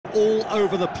all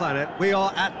over the planet. We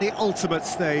are at the ultimate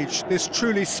stage, this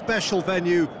truly special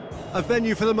venue, a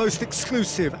venue for the most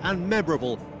exclusive and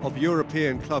memorable of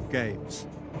European club games.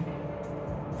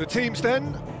 The teams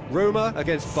then, Roma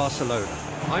against Barcelona.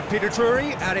 I'm Peter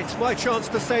Drury, and it's my chance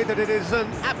to say that it is an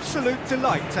absolute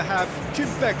delight to have Jim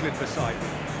Beglin beside me.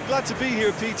 Glad to be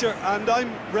here, Peter, and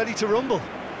I'm ready to rumble.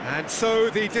 And so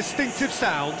the distinctive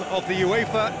sound of the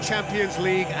UEFA Champions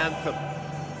League anthem.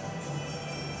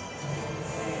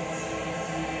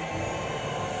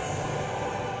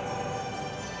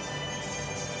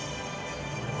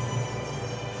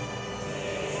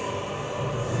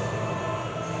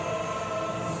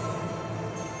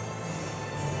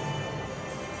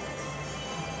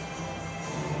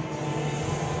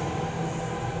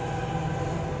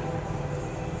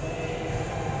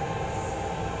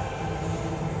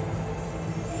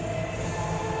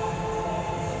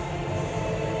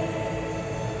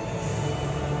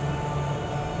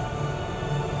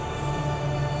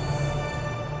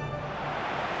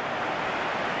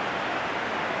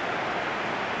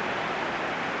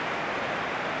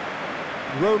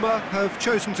 Roma have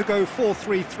chosen to go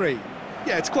 4-3-3.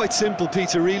 Yeah, it's quite simple,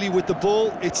 Peter, really. With the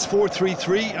ball, it's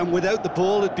 4-3-3, and without the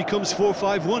ball, it becomes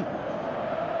 4-5-1.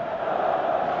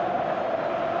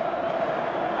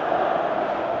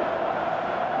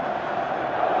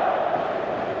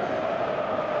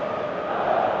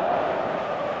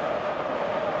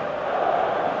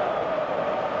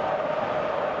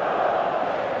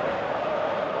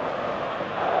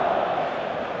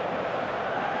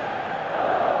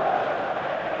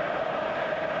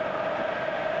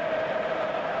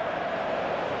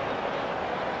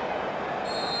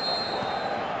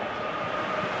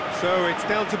 So it's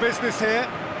down to business here.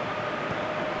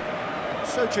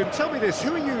 So Jim, tell me this,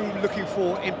 who are you looking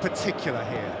for in particular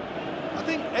here? I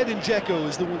think Edin Dzeko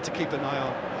is the one to keep an eye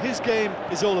on. His game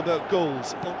is all about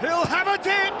goals. He'll have a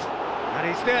dip!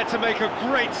 And he's there to make a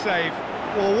great save.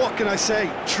 Well, what can I say?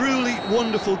 Truly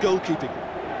wonderful goalkeeping.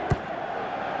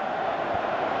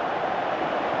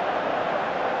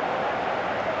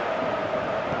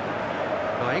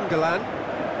 Nainggolan.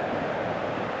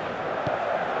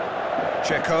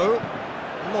 Dzeko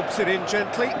lobs it in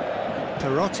gently.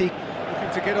 Perotti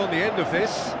looking to get on the end of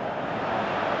this.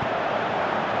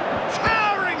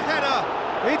 Towering header!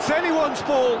 It's anyone's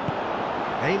ball.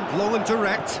 Aimed long and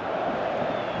direct.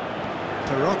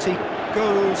 Perotti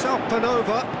goes up and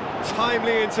over.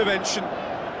 Timely intervention.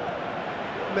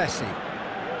 Messi.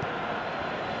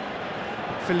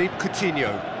 Philippe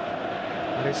Coutinho.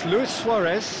 And it's Luis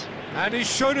Suarez. And he's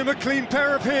shown him a clean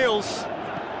pair of heels.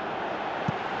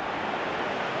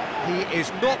 He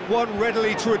is not one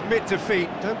readily to admit defeat.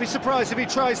 Don't be surprised if he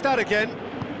tries that again.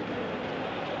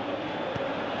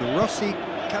 De Rossi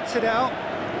cuts it out.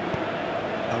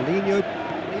 Paulinho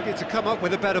needed to come up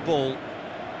with a better ball.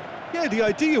 Yeah, the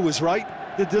idea was right.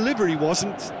 The delivery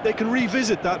wasn't. They can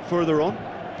revisit that further on.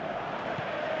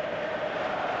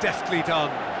 Deftly done.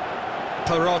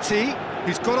 Perotti,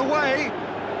 he's got away.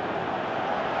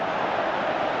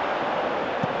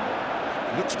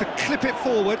 Looks to clip it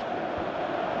forward.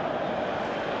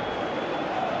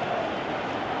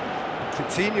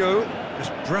 Coutinho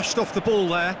just brushed off the ball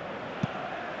there.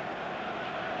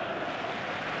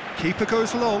 Keeper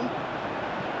goes long.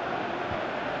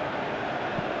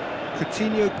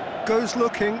 Coutinho goes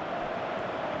looking.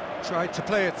 Tried to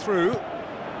play it through.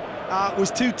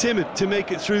 Was too timid to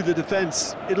make it through the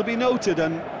defence. It'll be noted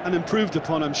and improved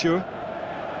upon, I'm sure.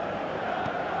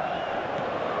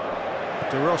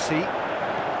 De Rossi.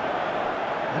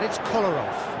 And it's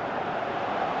Kolarov.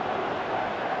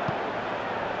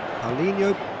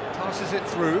 Paulinho passes it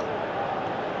through.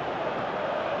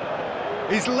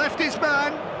 He's left his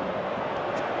man.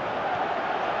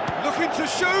 Looking to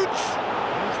shoot.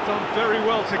 He's done very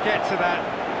well to get to that.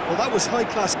 Well, that was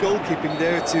high-class goalkeeping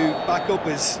there to back up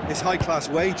his high-class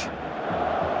wage.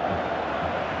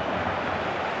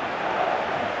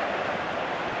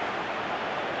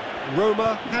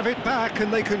 Roma have it back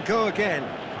and they can go again.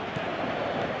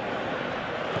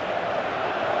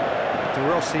 De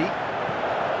Rossi.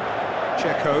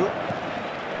 Dzeko.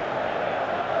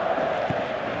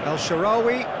 El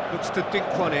Shaarawy looks to dink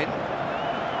one in.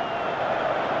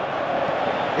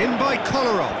 In by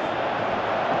Kolarov.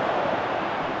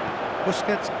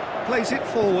 Busquets plays it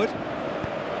forward.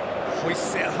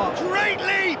 Hoists it hard. Great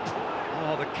leap!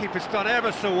 Oh, the keeper's done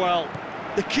ever so well.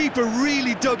 The keeper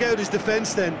really dug out his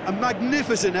defence then. A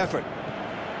magnificent effort.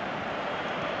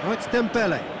 Oh, it's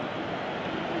Dembele.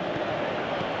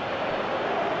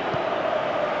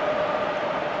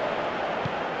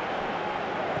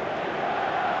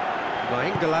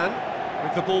 Nainggolan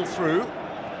with the ball through.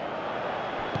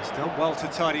 He's done well to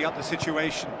tidy up the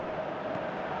situation.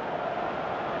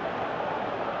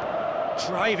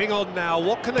 Driving on now,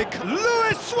 what can they...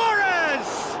 Luis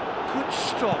Suarez! Good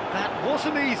stop, that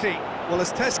wasn't easy. Well,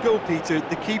 as tests go, Peter,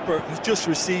 the keeper has just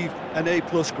received an A+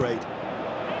 grade.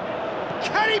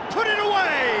 Can he put it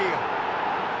away?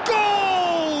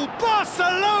 Goal!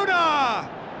 Barcelona!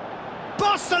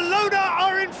 Barcelona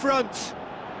are in front.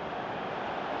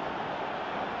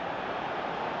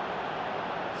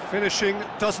 Finishing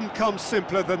doesn't come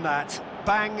simpler than that.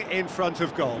 Bang in front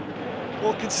of goal.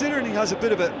 Well, considering he has a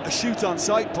bit of a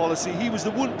shoot-on-sight policy, he was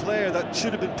the one player that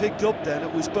should have been picked up then.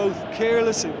 It was both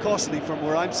careless and costly from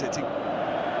where I'm sitting.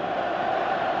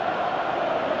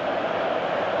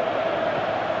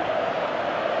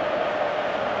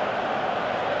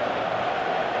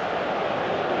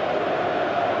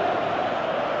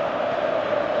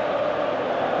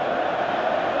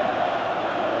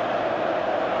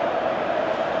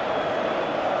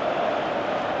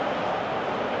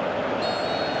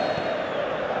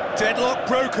 Deadlock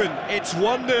broken, it's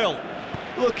 1-0.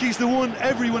 Look, he's the one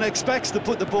everyone expects to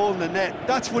put the ball in the net.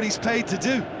 That's what he's paid to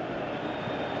do.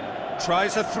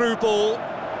 Tries a through ball.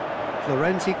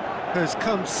 Florenzi has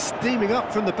come steaming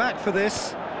up from the back for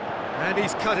this. And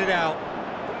he's cut it out.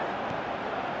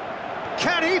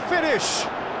 Can he finish?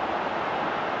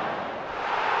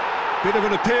 Bit of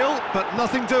an appeal, but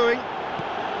nothing doing.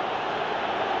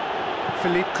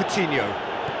 Philippe Coutinho.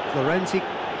 Florenzi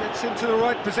gets into the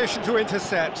right position to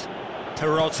intercept.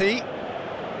 Perotti.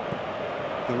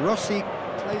 De Rossi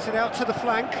plays it out to the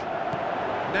flank.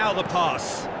 Now the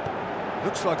pass.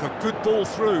 Looks like a good ball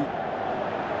through.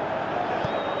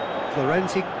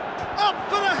 Florenzi up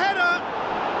for the header.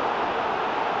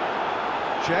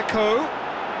 Dzeko.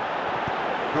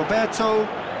 Roberto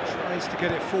tries to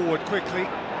get it forward quickly.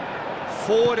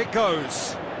 Forward it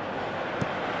goes.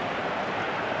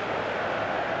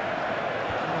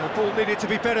 The ball needed to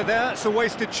be better there. It's a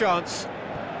wasted chance.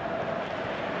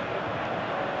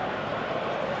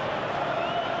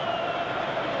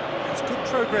 It's good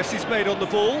progress he's made on the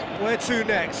ball. Where to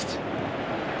next?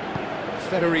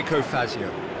 Federico Fazio.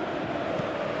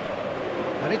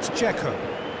 And it's Dzeko.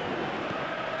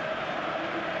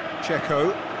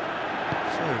 Dzeko.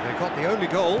 So they got the only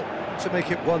goal to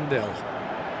make it 1-0.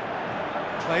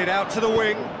 Played out to the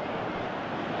wing.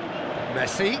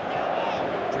 Messi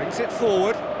brings it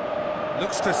forward.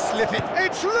 Looks to slip it.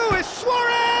 It's Luis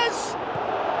Suarez!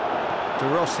 De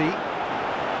Rossi. And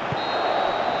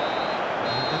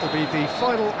that'll be the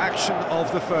final action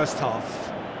of the first half.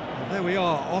 And there we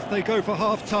are, off they go for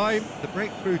half-time. The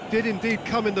breakthrough did indeed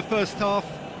come in the first half,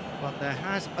 but there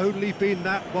has only been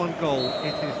that one goal.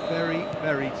 It is very,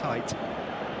 very tight.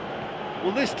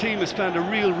 Well, this team has found a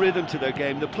real rhythm to their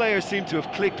game. The players seem to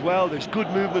have clicked well. There's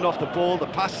good movement off the ball. The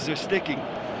passes are sticking.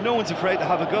 No one's afraid to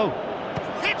have a go.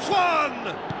 Hits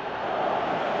one!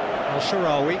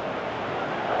 Al-Sharawi.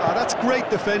 That's great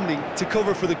defending to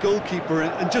cover for the goalkeeper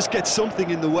and just get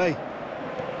something in the way.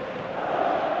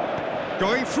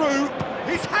 Going through.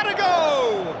 He's had a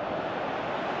go!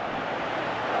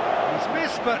 He's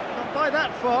missed, but not by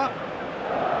that far.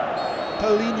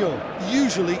 Paulinho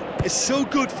usually is so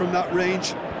good from that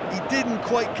range. He didn't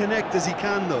quite connect as he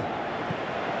can, though.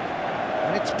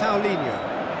 And it's Paulinho.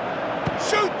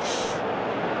 Shoots!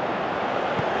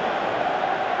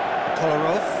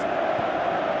 Kolarov.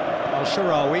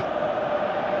 Al-Sharawi.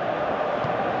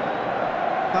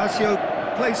 Fazio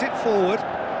plays it forward.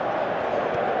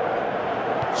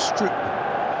 Stroop.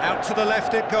 Out to the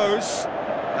left it goes.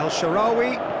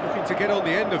 Al-Sharawi looking to get on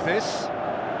the end of this.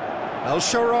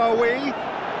 Al-Sharawi.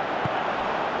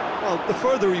 Well, the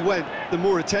further he went, the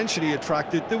more attention he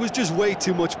attracted. There was just way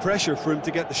too much pressure for him to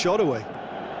get the shot away.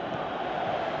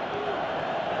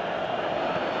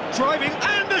 Driving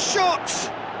and a shot!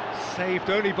 Saved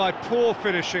only by poor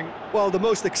finishing. Well, the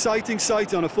most exciting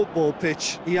sight on a football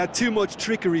pitch. He had too much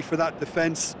trickery for that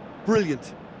defence.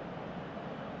 Brilliant.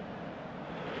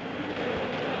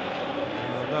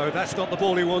 Oh, no, that's not the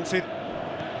ball he wanted.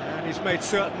 And he's made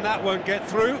certain that won't get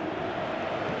through.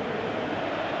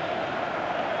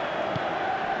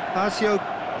 Fazio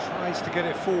tries to get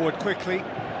it forward quickly.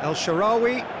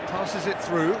 El-Sharawi passes it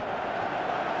through.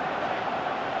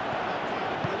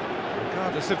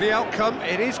 Regardless of the outcome,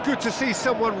 it is good to see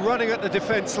someone running at the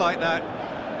defence like that.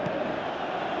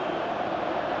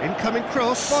 Incoming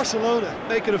cross. Barcelona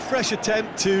making a fresh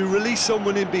attempt to release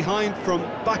someone in behind from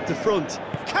back to front.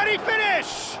 Can he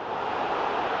finish?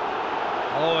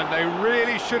 Oh, and they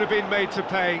really should have been made to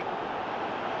pay.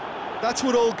 That's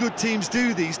what all good teams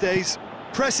do these days.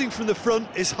 Pressing from the front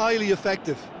is highly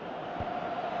effective.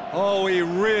 Oh, he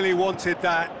really wanted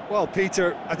that. Well,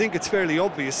 Peter, I think it's fairly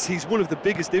obvious. He's one of the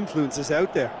biggest influences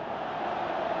out there.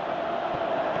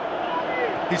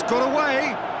 He's got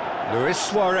away. Luis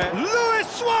Suarez. Luis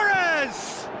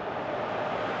Suarez!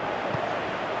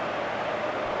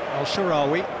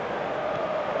 Al-Sharawi.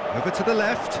 Over to the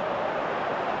left.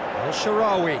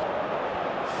 Al-Sharawi.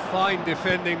 Fine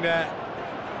defending there.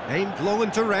 Aimed long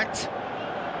and direct.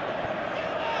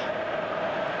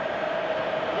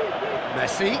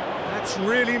 Messi. That's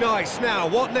really nice. Now,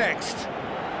 what next?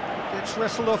 Gets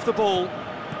wrestled off the ball.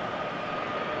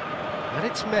 And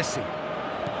it's Messi.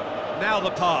 Now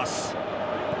the pass.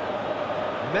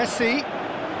 Messi.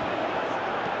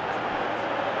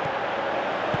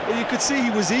 Well, you could see he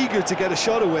was eager to get a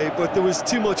shot away, but there was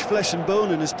too much flesh and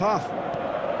bone in his path.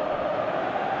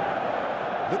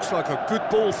 Looks like a good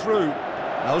ball through.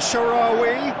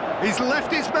 Al-Sharawi. He's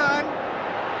left his man.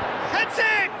 Heads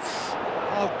it!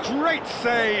 Oh, great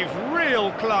save.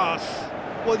 Real class.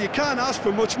 Well, you can't ask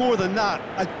for much more than that.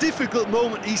 A difficult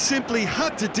moment he simply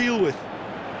had to deal with.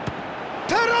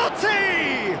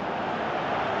 Perotti!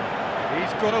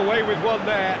 He's got away with one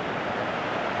there.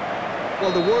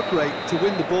 Well, the work rate to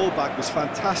win the ball back was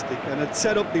fantastic, and it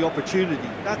set up the opportunity.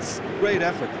 That's great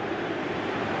effort.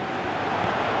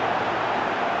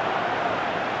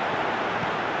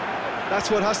 That's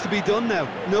what has to be done now,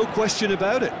 no question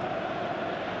about it.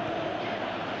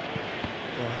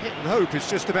 Well, hit and hope is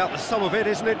just about the sum of it,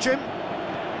 isn't it, Jim?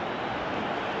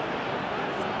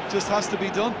 Just has to be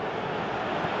done.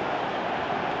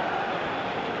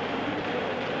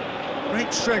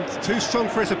 Great strength, too strong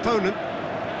for his opponent.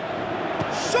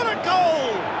 Shot at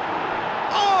goal!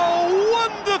 Oh,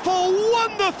 wonderful,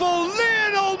 wonderful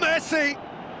Lionel Messi!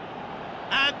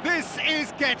 And this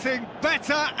is getting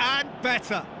better and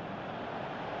better.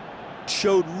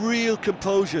 Showed real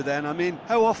composure then. I mean,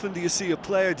 how often do you see a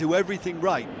player do everything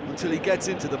right until he gets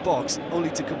into the box,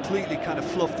 only to completely kind of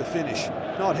fluff the finish?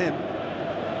 Not him.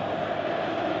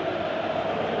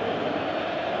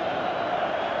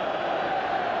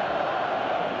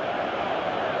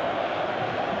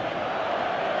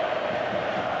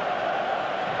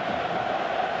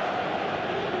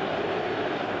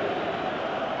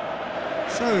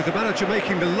 So, the manager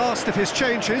making the last of his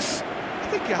changes. I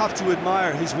think you have to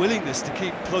admire his willingness to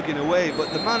keep plugging away,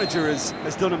 but the manager has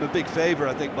done him a big favour,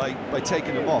 I think, by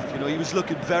taking him off. You know, he was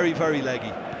looking very, very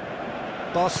leggy.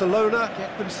 Barcelona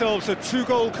get themselves a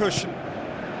 2-goal cushion.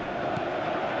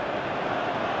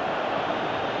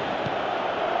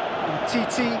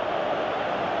 Titi.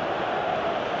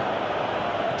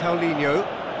 Paulinho.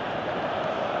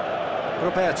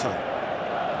 Roberto.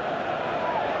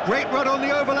 Great run on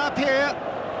the overlap here.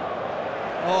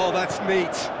 Oh, that's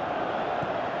neat.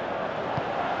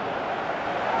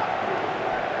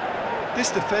 This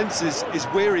defence is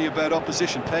wary about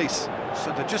opposition pace.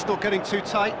 So they're just not getting too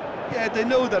tight? Yeah, they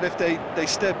know that if they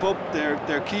step up,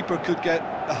 their keeper could get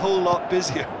a whole lot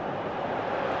busier.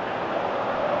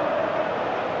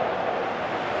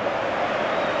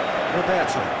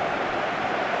 Roberto.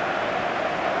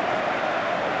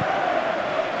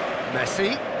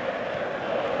 Messi.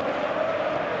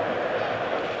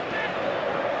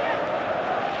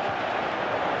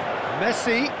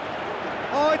 Messi.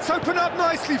 Oh, it's opened up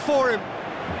nicely for him.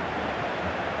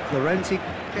 Florenzi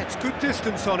gets good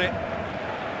distance on it.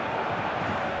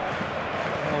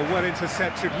 Oh, well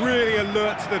intercepted, really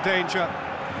alert to the danger.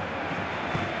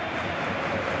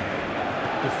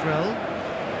 Defrel.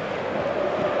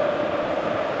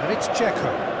 And it's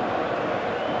Dzeko.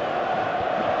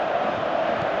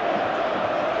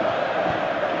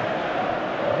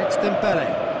 And it's Dembele.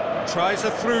 Tries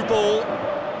a through ball.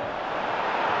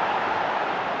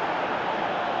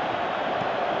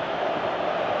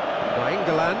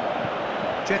 England.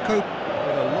 Dzeko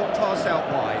with a long pass out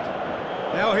wide.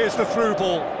 Now here's the through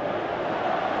ball.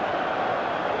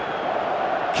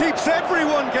 Keeps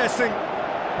everyone guessing.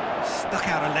 Stuck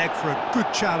out a leg for a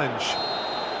good challenge.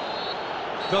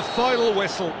 The final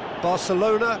whistle.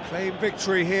 Barcelona claim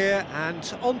victory here,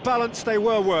 and on balance they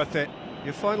were worth it.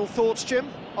 Your final thoughts, Jim?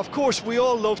 Of course, we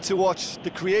all love to watch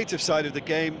the creative side of the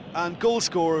game and goal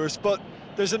scorers, but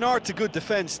there's an art to good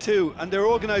defence too, and their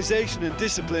organisation and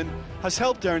discipline has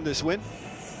helped earn this win.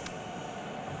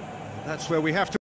 That's where we have to